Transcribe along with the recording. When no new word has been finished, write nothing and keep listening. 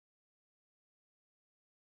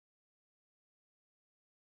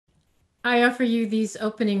I offer you these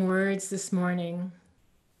opening words this morning,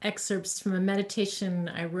 excerpts from a meditation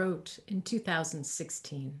I wrote in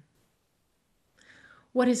 2016.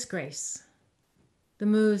 What is grace? The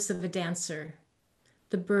moves of a dancer,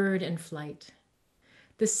 the bird in flight,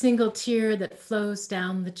 the single tear that flows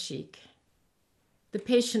down the cheek, the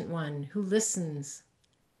patient one who listens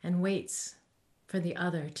and waits for the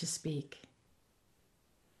other to speak.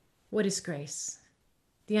 What is grace?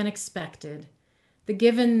 The unexpected, the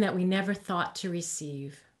given that we never thought to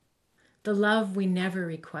receive, the love we never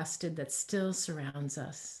requested that still surrounds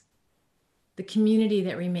us, the community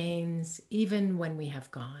that remains even when we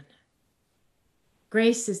have gone.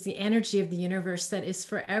 Grace is the energy of the universe that is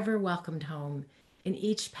forever welcomed home in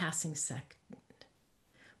each passing second,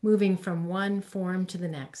 moving from one form to the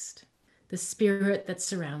next, the spirit that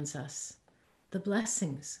surrounds us, the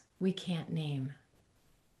blessings we can't name.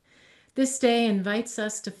 This day invites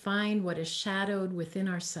us to find what is shadowed within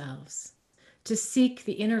ourselves, to seek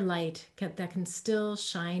the inner light that can still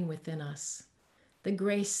shine within us, the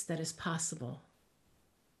grace that is possible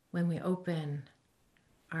when we open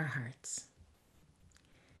our hearts.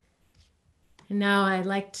 And now I'd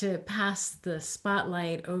like to pass the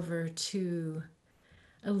spotlight over to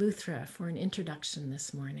Eleuthera for an introduction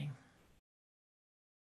this morning.